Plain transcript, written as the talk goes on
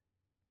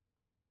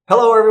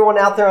Hello, everyone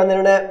out there on the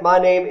internet. My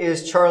name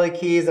is Charlie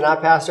Keys, and I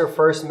pastor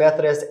First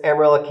Methodist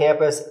Amarillo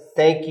campus.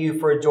 Thank you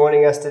for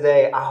joining us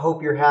today. I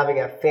hope you're having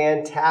a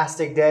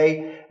fantastic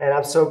day, and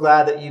I'm so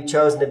glad that you've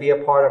chosen to be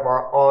a part of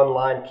our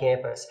online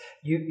campus.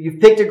 You've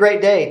picked a great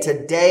day.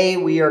 Today,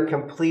 we are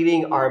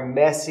completing our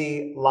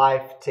Messy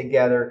Life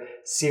Together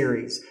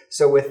series.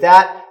 So with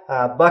that,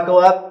 buckle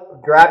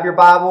up, grab your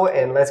Bible,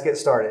 and let's get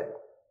started.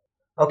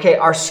 Okay,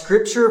 our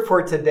scripture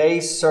for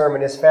today's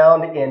sermon is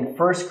found in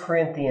 1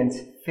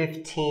 Corinthians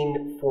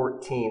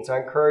 15:14. So I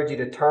encourage you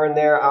to turn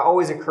there. I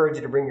always encourage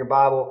you to bring your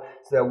Bible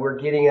so that we're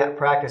getting that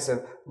practice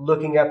of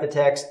looking at the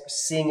text,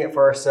 seeing it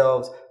for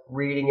ourselves,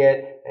 reading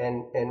it,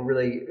 and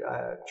really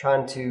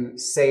trying to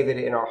save it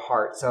in our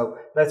heart. So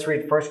let's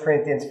read 1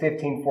 Corinthians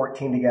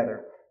 15:14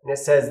 together. And it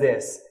says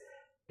this,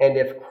 "And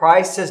if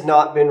Christ has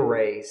not been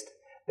raised,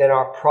 then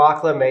our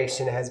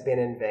proclamation has been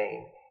in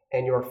vain,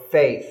 and your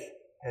faith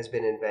has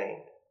been in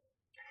vain."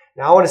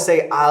 Now I want to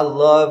say I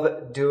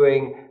love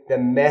doing the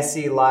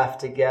Messy Life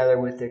Together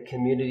with the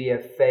community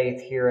of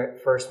faith here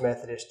at First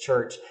Methodist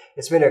Church.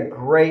 It's been a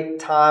great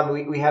time.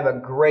 We have a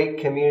great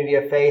community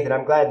of faith, and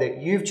I'm glad that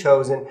you've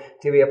chosen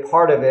to be a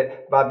part of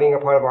it by being a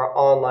part of our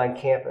online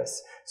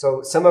campus.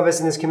 So some of us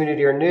in this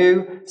community are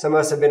new. Some of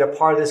us have been a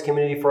part of this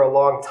community for a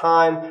long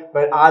time.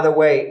 But either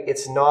way,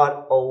 it's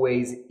not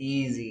always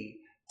easy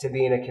to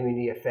be in a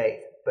community of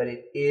faith, but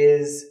it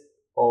is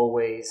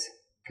always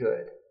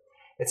good.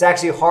 It's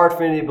actually hard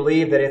for me to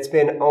believe that it's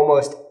been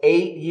almost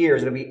 8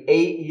 years. It'll be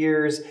 8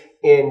 years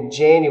in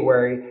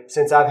January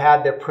since I've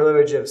had the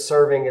privilege of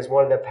serving as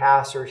one of the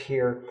pastors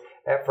here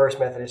at First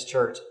Methodist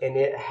Church. And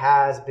it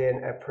has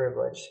been a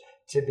privilege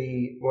to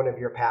be one of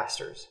your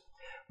pastors.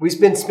 We've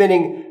been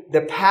spending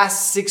the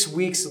past 6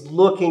 weeks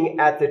looking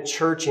at the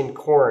church in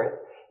Corinth.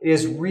 It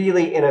is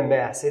really in a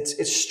mess.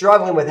 It's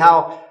struggling with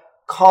how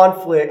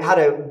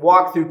to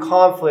walk through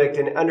conflict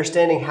and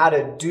understanding how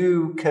to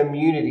do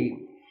community.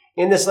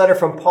 In this letter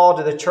from Paul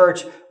to the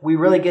church, we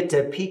really get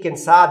to peek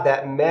inside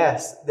that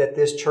mess that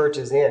this church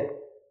is in.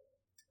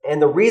 And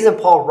the reason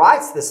Paul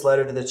writes this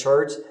letter to the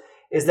church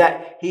is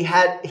that he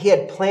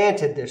had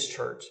planted this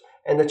church,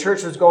 and the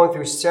church was going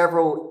through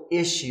several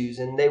issues,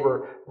 and they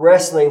were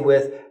wrestling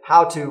with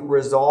how to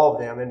resolve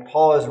them. And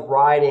Paul is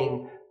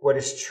writing what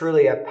is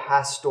truly a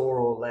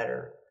pastoral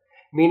letter,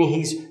 meaning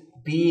he's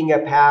being a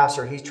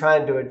pastor. He's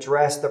trying to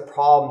address the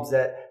problems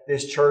that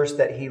this church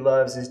that he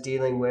loves is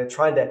dealing with,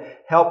 trying to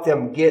help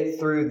them get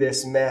through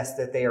this mess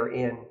that they are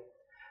in.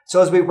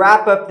 So as we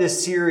wrap up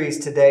this series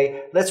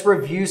today, let's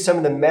review some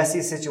of the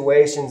messy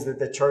situations that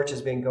the church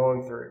has been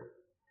going through.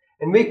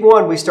 In week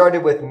 1, we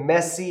started with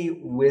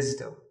messy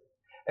wisdom.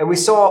 And we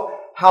saw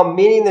how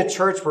many in the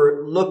church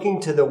were looking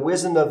to the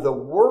wisdom of the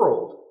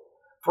world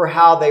for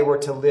how they were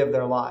to live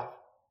their life.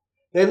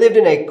 They lived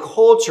in a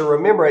culture,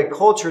 a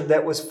culture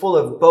that was full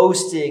of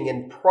boasting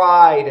and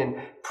pride and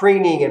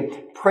preening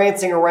and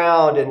prancing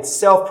around and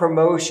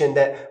self-promotion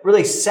that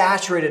really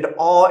saturated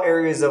all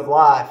areas of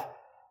life.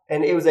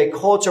 And it was a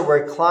culture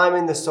where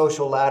climbing the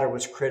social ladder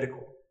was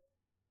critical.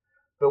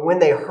 But when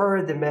they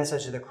heard the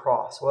message of the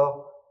cross,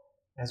 well,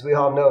 as we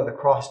all know, the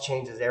cross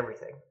changes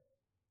everything.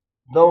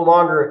 No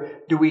longer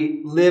do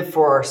we live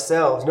for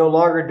ourselves. No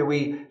longer do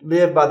we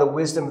live by the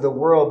wisdom of the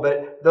world.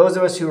 But those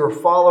of us who are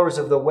followers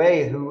of the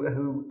way,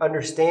 who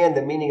understand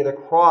the meaning of the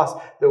cross,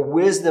 the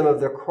wisdom of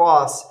the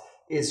cross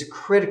is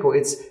critical.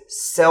 It's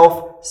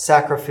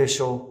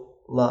self-sacrificial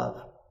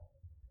love.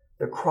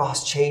 The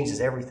cross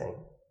changes everything.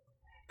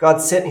 God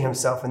sent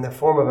himself in the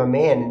form of a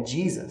man in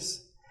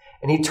Jesus.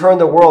 And he turned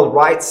the world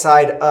right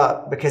side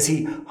up because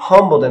he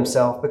humbled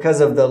himself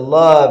because of the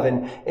love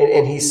and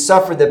he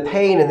suffered the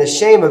pain and the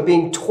shame of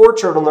being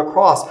tortured on the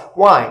cross.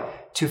 Why?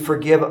 To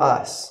forgive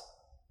us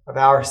of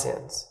our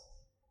sins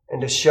and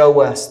to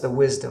show us the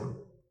wisdom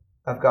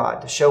of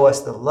God, to show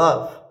us the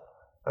love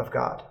of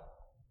God.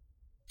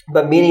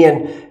 But many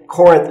in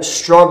Corinth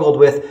struggled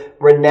with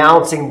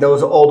renouncing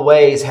those old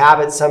ways.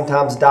 Habits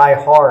sometimes die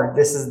hard.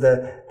 This is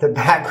the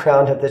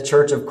background of the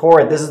church of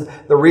Corinth. This is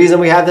the reason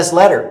we have this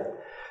letter.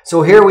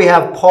 So here we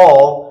have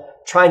Paul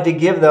trying to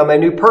give them a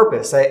new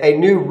purpose, a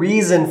new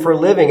reason for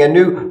living, a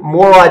new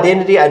moral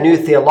identity, a new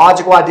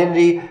theological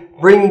identity,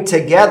 bringing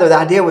together. The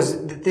idea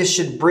was that this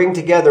should bring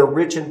together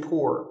rich and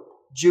poor,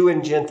 Jew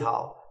and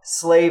Gentile,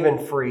 slave and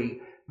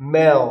free,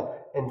 male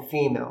and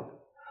female.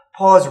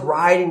 Paul is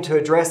writing to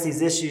address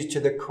these issues to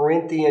the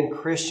Corinthian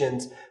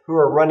Christians who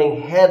are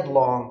running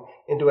headlong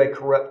into a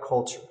corrupt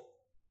culture.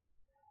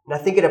 And I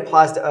think it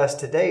applies to us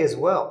today as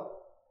well.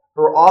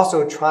 We're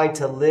also trying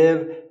to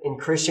live in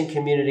Christian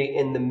community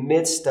in the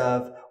midst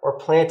of or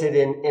planted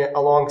in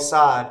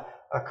alongside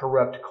a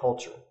corrupt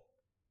culture.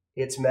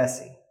 It's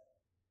messy.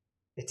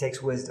 It takes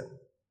wisdom.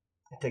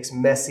 It takes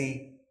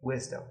messy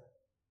wisdom.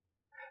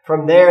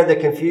 From there, the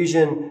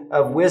confusion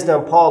of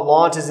wisdom, Paul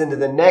launches into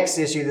the next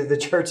issue that the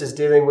church is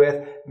dealing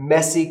with,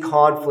 messy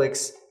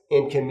conflicts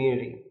in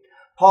community.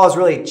 Paul is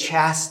really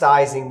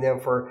chastising them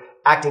for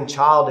acting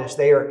childish.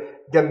 They are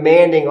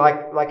demanding,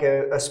 like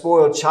a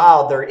spoiled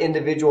child, their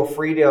individual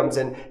freedoms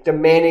and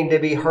demanding to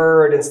be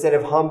heard instead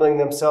of humbling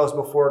themselves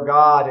before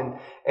God.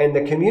 And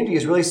the community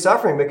is really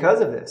suffering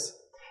because of this.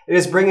 It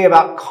is bringing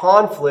about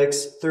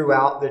conflicts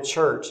throughout the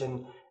church.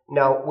 And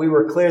now, we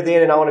were clear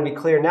then, and I want to be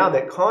clear now,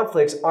 that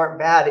conflicts aren't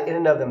bad in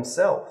and of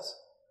themselves.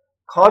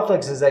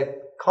 Conflict is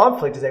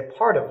a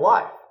part of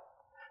life.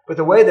 But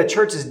the way the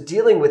church is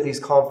dealing with these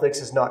conflicts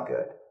is not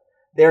good.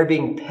 They're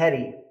being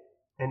petty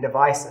and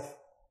divisive.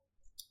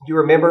 You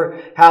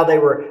remember how they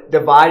were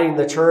dividing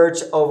the church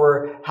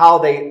over how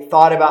they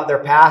thought about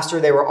their pastor.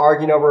 They were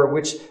arguing over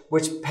which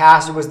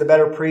pastor was the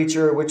better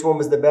preacher, which one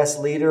was the best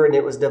leader, and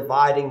it was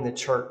dividing the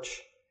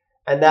church.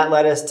 And that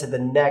led us to the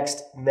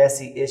next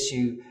messy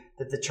issue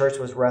that the church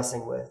was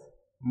wrestling with: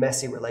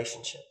 messy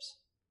relationships.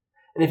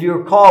 And if you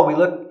recall,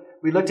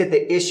 we looked at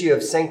the issue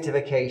of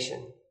sanctification.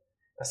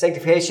 Now,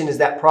 sanctification is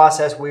that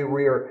process where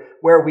we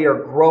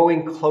are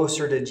growing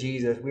closer to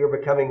Jesus. We are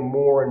becoming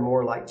more and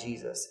more like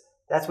Jesus.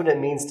 That's what it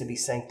means to be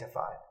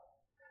sanctified.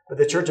 But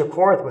the church of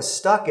Corinth was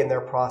stuck in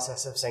their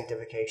process of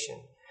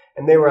sanctification.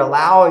 And they were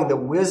allowing the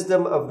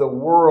wisdom of the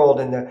world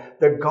and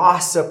the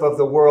gossip of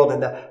the world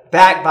and the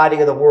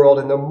backbiting of the world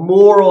and the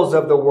morals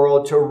of the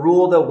world to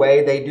rule the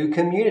way they do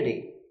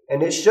community.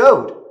 And it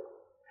showed.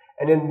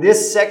 And in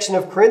this section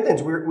of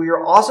Corinthians, we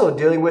are also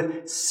dealing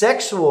with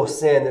sexual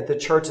sin that the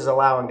church is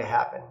allowing to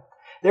happen.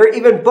 They're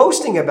even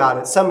boasting about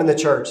it, some in the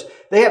church.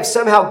 They have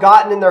somehow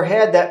gotten in their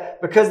head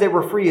that because they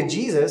were free in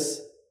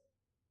Jesus,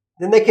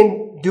 then they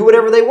can do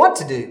whatever they want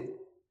to do.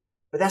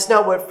 But that's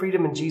not what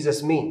freedom in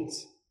Jesus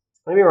means.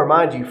 Let me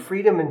remind you,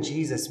 freedom in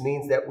Jesus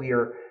means that we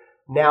are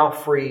now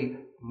free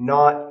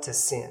not to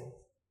sin.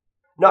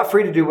 Not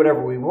free to do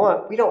whatever we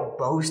want. We don't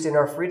boast in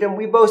our freedom.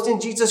 We boast in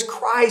Jesus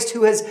Christ,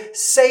 who has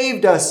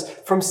saved us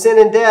from sin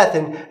and death.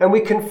 And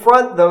we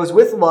confront those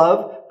with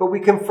love, but we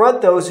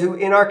confront those who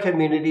in our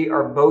community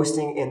are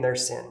boasting in their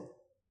sin.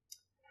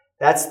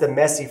 That's the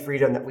messy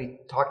freedom that we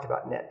talked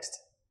about next.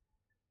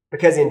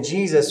 Because in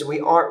Jesus, we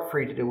aren't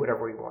free to do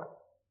whatever we want,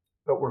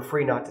 but we're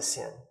free not to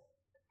sin.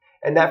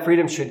 And that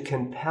freedom should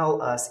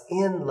compel us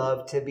in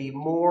love to be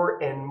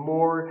more and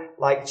more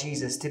like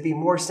Jesus, to be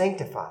more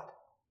sanctified.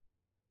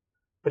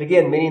 But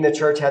again, many in the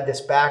church had this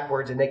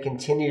backwards, and they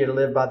continue to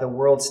live by the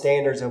world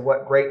standards of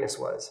what greatness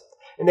was.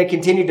 And they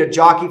continue to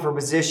jockey for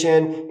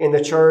position in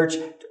the church,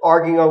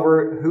 arguing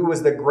over who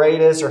was the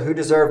greatest or who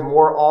deserved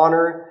more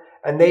honor.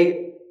 And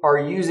they are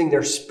using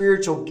their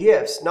spiritual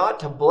gifts not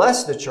to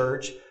bless the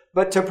church,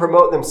 but to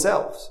promote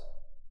themselves.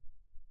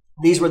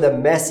 These were the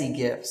messy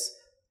gifts.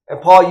 And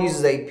Paul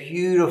uses a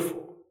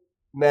beautiful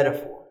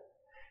metaphor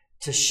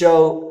to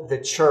show the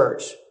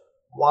church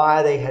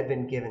why they had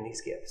been given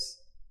these gifts.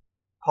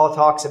 Paul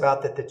talks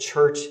about that the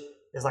church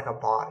is like a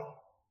body.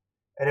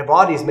 And a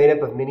body is made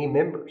up of many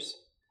members.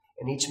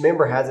 And each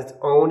member has its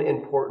own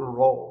important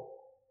role.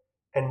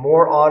 And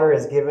more honor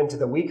is given to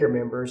the weaker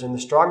members, and the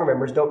stronger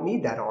members don't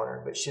need that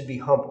honor, but should be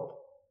humbled.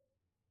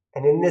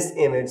 And in this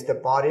image, the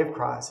body of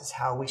Christ is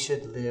how we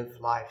should live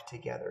life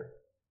together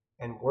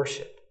and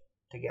worship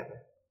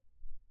together.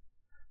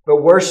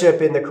 But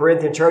worship in the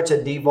Corinthian church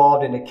had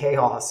devolved into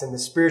chaos, and the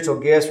spiritual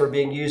gifts were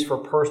being used for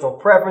personal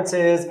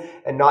preferences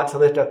and not to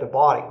lift up the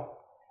body.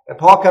 And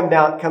Paul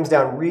comes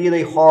down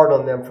really hard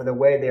on them for the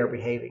way they are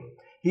behaving.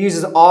 He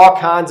uses all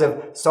kinds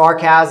of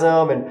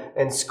sarcasm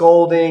and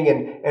scolding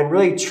and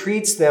really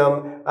treats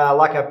them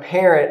like a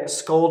parent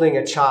scolding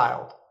a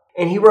child.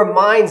 And he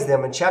reminds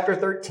them in chapter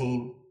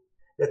 13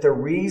 that the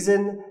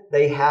reason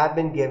they have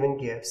been given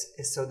gifts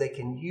is so they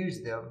can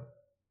use them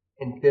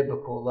in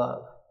biblical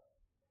love.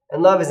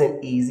 And love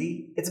isn't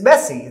easy. It's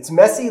messy. It's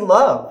messy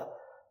love,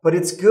 but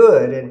it's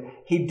good. And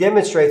he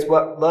demonstrates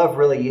what love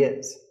really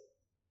is.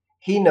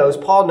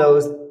 Paul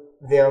knows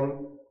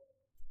them,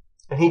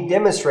 and he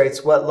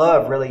demonstrates what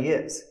love really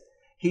is.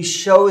 He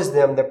shows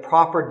them the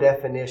proper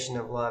definition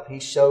of love. He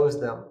shows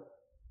them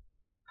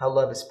how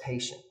love is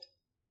patient,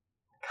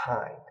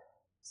 kind.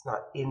 It's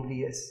not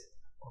envious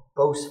or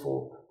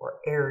boastful or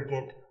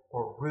arrogant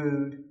or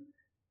rude.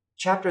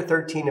 Chapter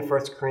 13 of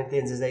 1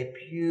 Corinthians is a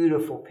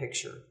beautiful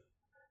picture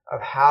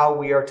of how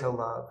we are to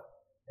love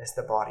as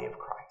the body of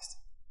Christ.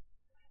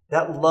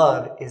 That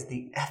love is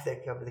the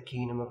ethic of the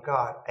kingdom of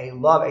God.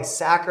 A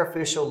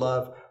sacrificial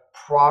love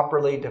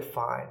properly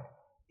defined.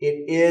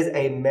 It is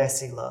a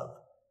messy love,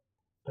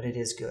 but it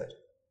is good.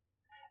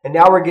 And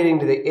now we're getting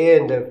to the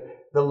end of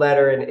the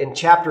letter, and in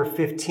chapter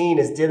 15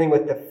 is dealing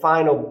with the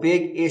final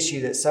big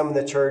issue that some of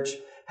the church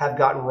have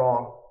gotten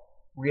wrong,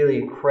 really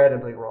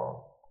incredibly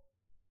wrong.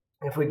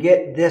 If we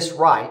get this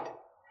right,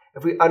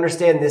 if we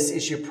understand this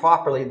issue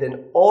properly,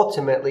 then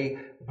ultimately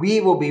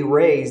we will be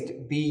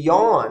raised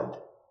beyond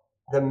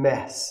the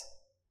mess.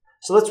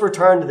 So let's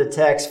return to the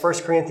text. 1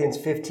 Corinthians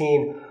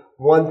 15,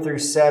 1 through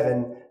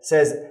 7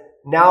 says,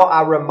 "Now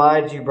I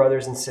remind you,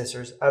 brothers and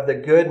sisters, of the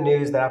good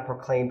news that I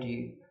proclaimed to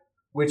you,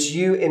 which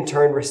you in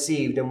turn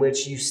received, in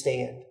which you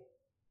stand,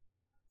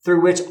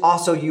 through which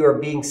also you are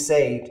being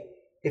saved,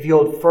 if you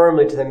hold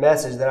firmly to the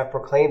message that I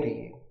proclaimed to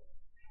you,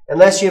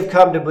 unless you have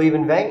come to believe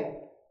in vain.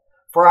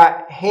 For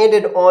I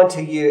handed on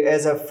to you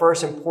as of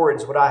first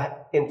importance what I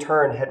in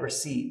turn had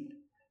received,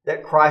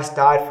 that Christ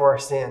died for our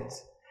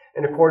sins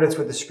in accordance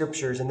with the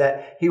Scriptures, and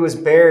that he was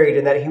buried,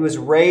 and that he was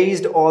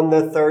raised on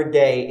the third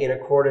day in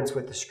accordance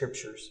with the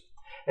Scriptures,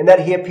 and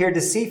that he appeared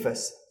to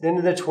Cephas, then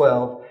to the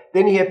 12,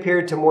 then he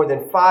appeared to more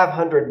than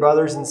 500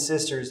 brothers and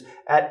sisters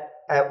at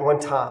one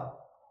time,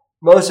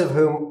 most of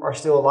whom are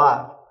still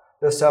alive,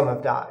 though some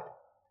have died.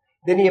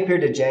 Then he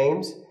appeared to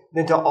James,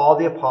 then to all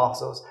the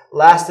apostles.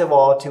 Last of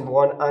all, to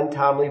one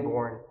untimely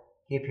born,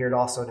 he appeared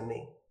also to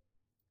me.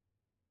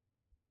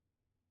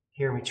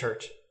 Hear me,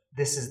 church.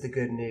 This is the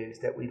good news,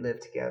 that we live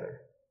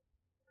together.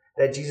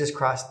 That Jesus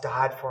Christ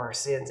died for our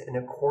sins in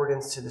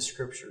accordance to the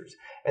Scriptures.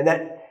 And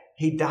that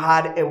he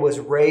died and was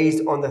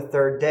raised on the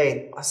third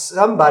day.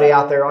 Somebody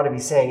out there ought to be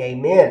saying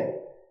amen.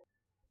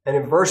 And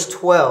in verse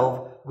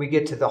 12, we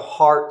get to the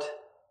heart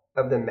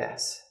of the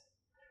mess.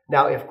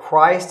 Now, if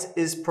Christ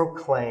is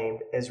proclaimed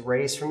as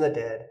raised from the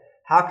dead,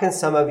 how can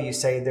some of you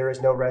say there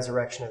is no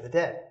resurrection of the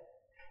dead?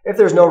 If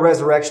there's no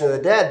resurrection of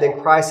the dead, then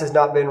Christ has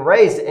not been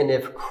raised. And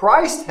if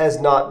Christ has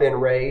not been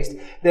raised,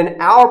 then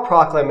our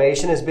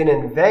proclamation has been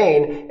in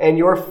vain, and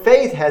your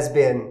faith has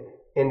been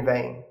in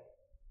vain.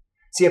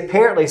 See,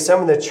 apparently some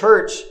of the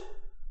church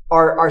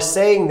are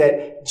saying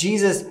that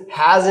Jesus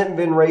hasn't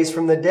been raised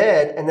from the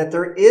dead and that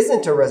there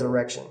isn't a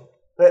resurrection.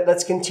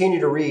 Let's continue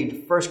to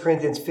read 1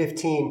 Corinthians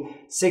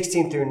 15,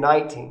 16 through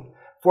 19.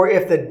 For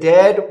if the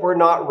dead were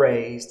not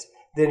raised,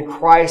 then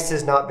Christ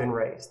has not been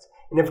raised.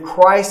 And if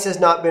Christ has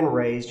not been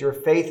raised, your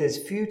faith is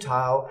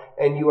futile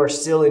and you are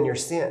still in your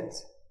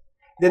sins.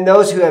 Then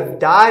those who have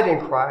died in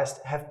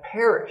Christ have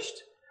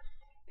perished.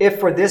 If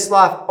for this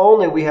life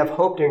only we have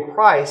hoped in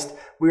Christ,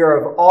 we are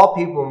of all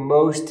people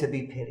most to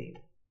be pitied.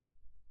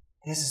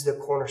 This is the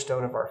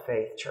cornerstone of our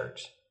faith,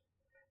 church.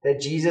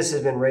 That Jesus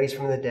has been raised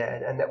from the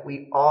dead, and that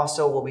we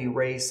also will be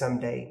raised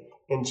someday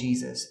in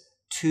Jesus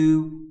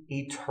to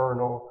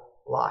eternal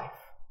life.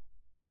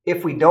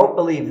 If we don't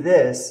believe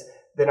this,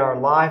 then our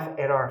life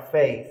and our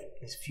faith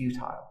is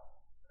futile.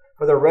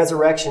 For the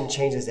resurrection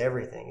changes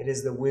everything. It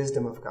is the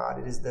wisdom of God.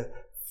 It is the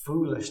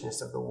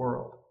foolishness of the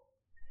world.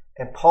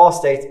 And Paul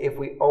states, if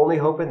we only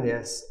hope in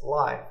this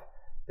life,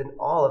 then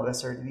all of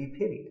us are to be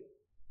pitied.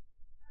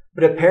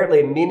 But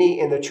apparently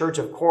many in the church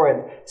of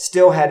Corinth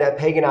still had a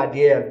pagan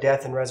idea of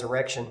death and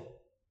resurrection.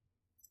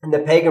 In the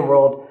pagan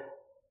world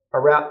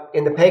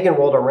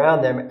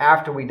around them,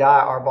 after we die,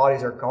 our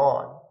bodies are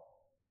gone.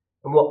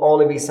 And we'll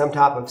only be some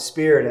type of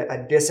spirit,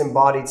 a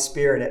disembodied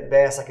spirit at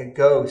best, like a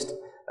ghost.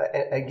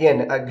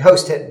 Again, a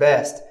ghost at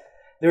best.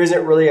 There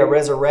isn't really a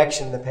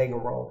resurrection in the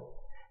pagan world.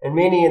 And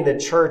many in the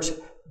church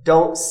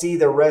don't see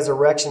the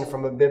resurrection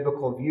from a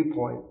biblical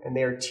viewpoint, and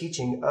they are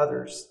teaching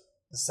others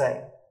the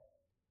same.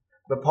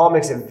 But Paul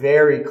makes it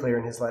very clear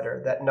in his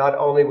letter that not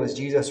only was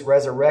Jesus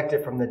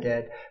resurrected from the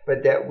dead,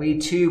 but that we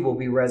too will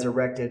be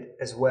resurrected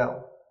as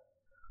well.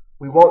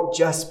 We won't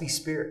just be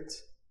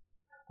spirits,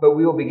 but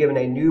we will be given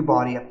a new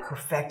body, a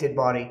perfected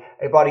body,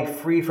 a body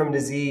free from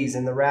disease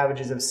and the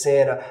ravages of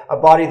sin, a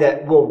body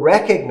that will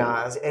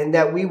recognize and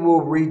that we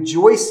will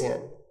rejoice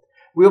in.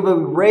 We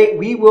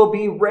will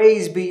be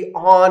raised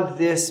beyond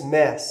this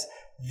mess.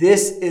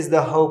 This is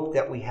the hope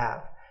that we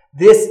have.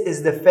 This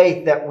is the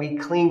faith that we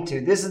cling to.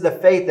 This is the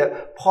faith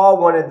that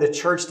Paul wanted the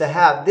church to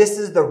have. This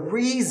is the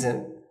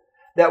reason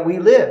that we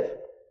live.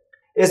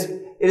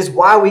 It is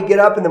why we get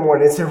up in the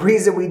morning. It's the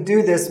reason we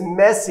do this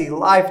messy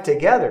life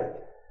together.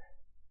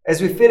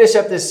 As we finish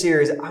up this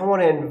series, I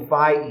want to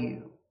invite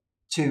you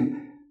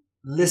to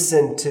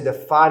listen to the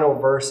final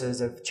verses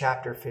of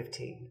chapter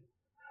 15.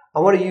 I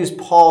want to use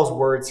Paul's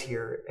words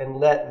here and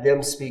let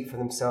them speak for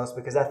themselves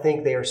because I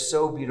think they are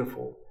so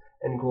beautiful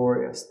and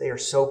glorious. They are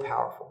so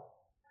powerful.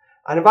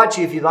 I'd invite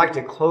you, if you'd like,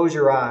 to close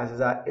your eyes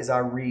as I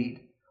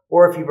read,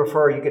 or if you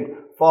prefer, you can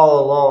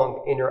follow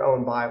along in your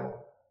own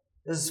Bible.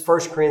 This is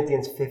 1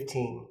 Corinthians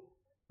 15,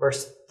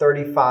 verse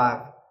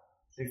 35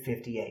 through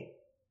 58.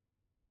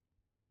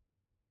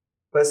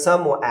 But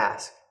some will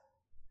ask,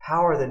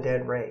 how are the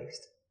dead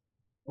raised?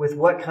 With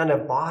what kind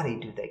of body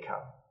do they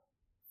come?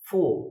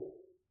 Fool,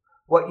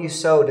 what you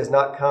sow does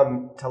not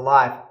come to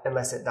life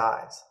unless it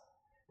dies.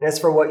 And as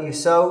for what you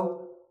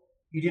sow,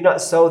 you do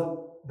not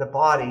sow the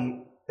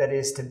body that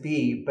is to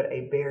be, but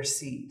a bare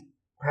seed,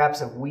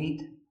 perhaps of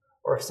wheat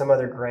or of some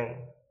other grain.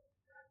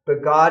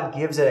 But God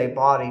gives it a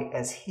body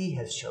as He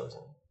has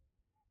chosen,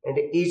 and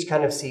to each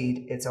kind of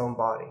seed its own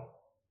body.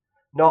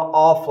 Not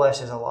all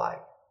flesh is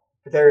alike,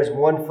 but there is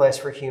one flesh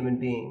for human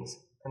beings,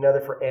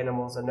 another for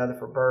animals, another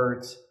for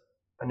birds,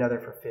 another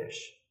for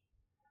fish.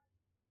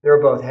 There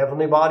are both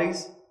heavenly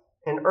bodies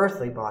and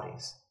earthly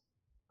bodies,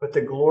 but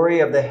the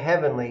glory of the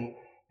heavenly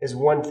is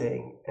one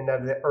thing, and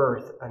of the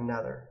earth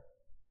another.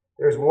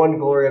 There is one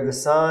glory of the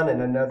sun,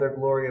 and another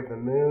glory of the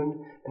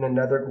moon, and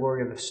another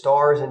glory of the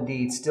stars.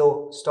 Indeed,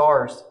 still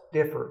stars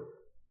differ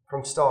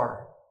from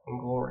star in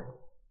glory.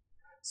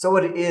 So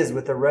it is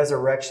with the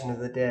resurrection of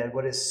the dead.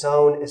 What is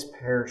sown is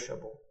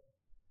perishable.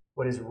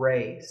 What is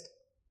raised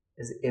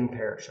is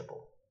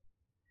imperishable.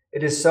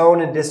 It is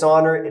sown in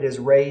dishonor. It is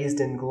raised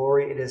in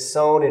glory. It is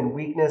sown in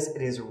weakness.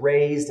 It is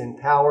raised in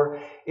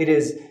power. It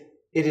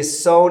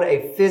is sown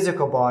a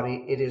physical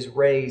body. It is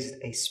raised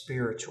a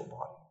spiritual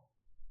body.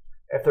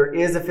 If there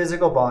is a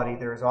physical body,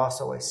 there is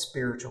also a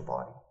spiritual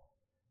body.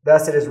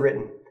 Thus it is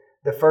written,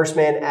 the first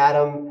man,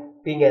 Adam,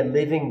 being a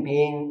living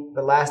being,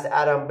 the last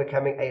Adam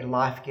becoming a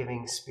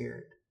life-giving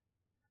spirit.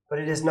 But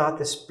it is not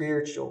the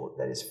spiritual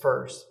that is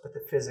first, but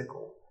the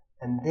physical,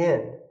 and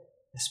then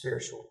the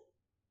spiritual.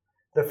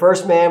 The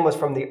first man was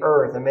from the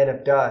earth, a man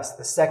of dust.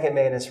 The second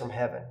man is from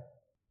heaven.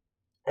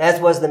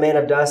 As was the man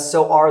of dust,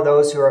 so are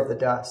those who are of the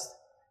dust.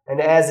 And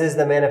as is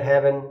the man of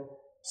heaven,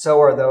 so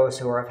are those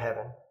who are of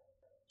heaven.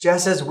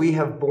 Just as we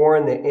have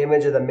borne the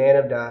image of the man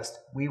of dust,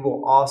 we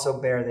will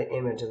also bear the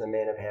image of the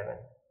man of heaven.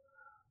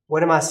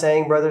 What am I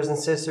saying, brothers and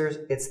sisters?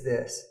 It's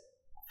this.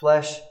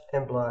 Flesh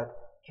and blood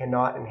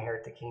cannot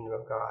inherit the kingdom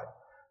of God,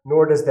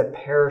 nor does the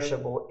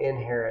perishable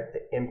inherit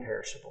the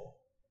imperishable.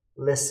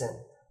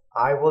 Listen,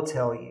 I will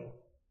tell you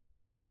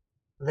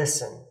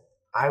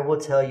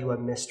a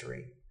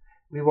mystery.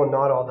 We will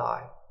not all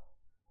die,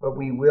 but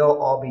we will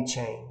all be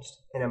changed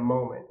in a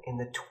moment, in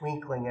the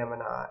twinkling of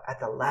an eye, at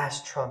the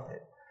last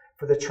trumpet.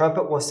 For the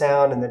trumpet will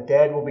sound, and the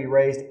dead will be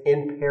raised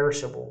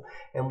imperishable,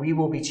 and we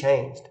will be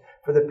changed.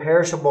 For the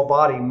perishable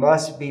body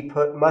must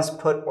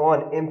put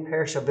on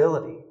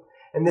imperishability,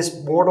 and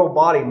this mortal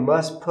body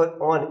must put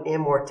on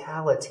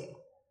immortality.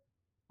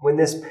 When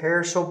this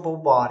perishable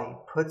body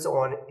puts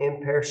on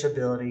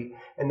imperishability,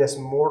 and this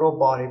mortal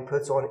body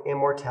puts on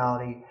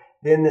immortality,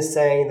 then the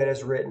saying that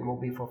is written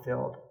will be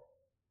fulfilled.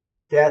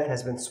 Death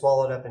has been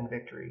swallowed up in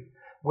victory.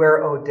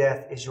 Where, O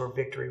death, is your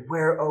victory?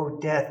 Where, O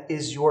death,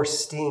 is your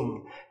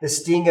sting? The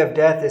sting of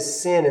death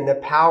is sin, and the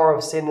power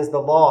of sin is the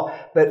law.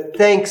 But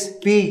thanks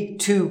be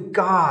to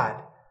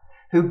God,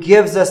 who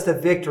gives us the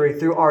victory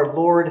through our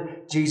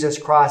Lord Jesus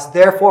Christ.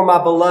 Therefore,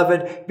 my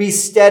beloved, be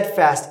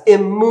steadfast,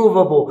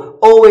 immovable,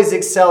 always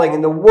excelling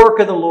in the work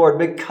of the Lord,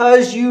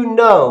 because you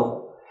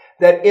know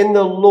that in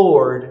the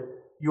Lord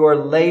your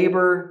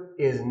labor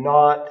is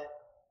not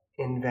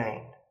in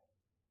vain.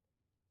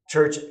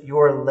 Church,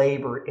 your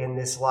labor in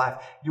this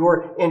life,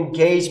 your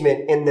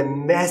engagement in the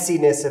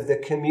messiness of the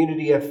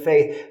community of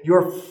faith,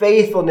 your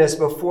faithfulness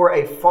before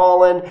a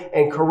fallen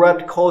and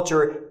corrupt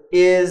culture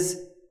is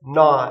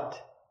not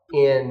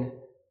in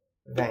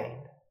vain.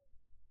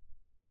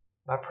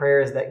 My prayer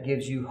is that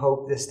gives you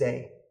hope this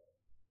day.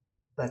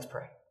 Let's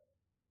pray.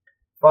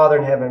 Father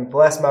in heaven,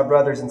 bless my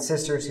brothers and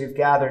sisters who've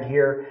gathered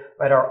here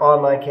at our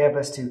online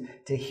campus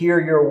to hear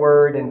your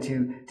word and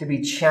to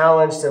be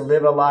challenged to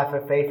live a life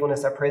of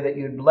faithfulness. I pray that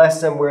you'd bless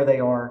them where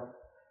they are.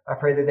 I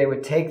pray that they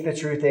would take the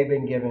truth they've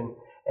been given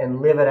and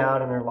live it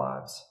out in their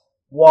lives.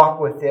 Walk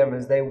with them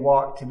as they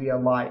walk to be a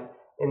light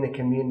in the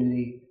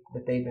community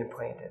that they've been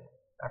planted.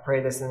 I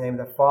pray this in the name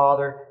of the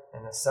Father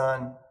and the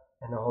Son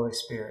and the Holy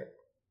Spirit.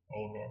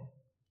 Amen.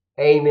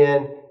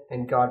 Amen,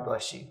 and God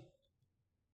bless you.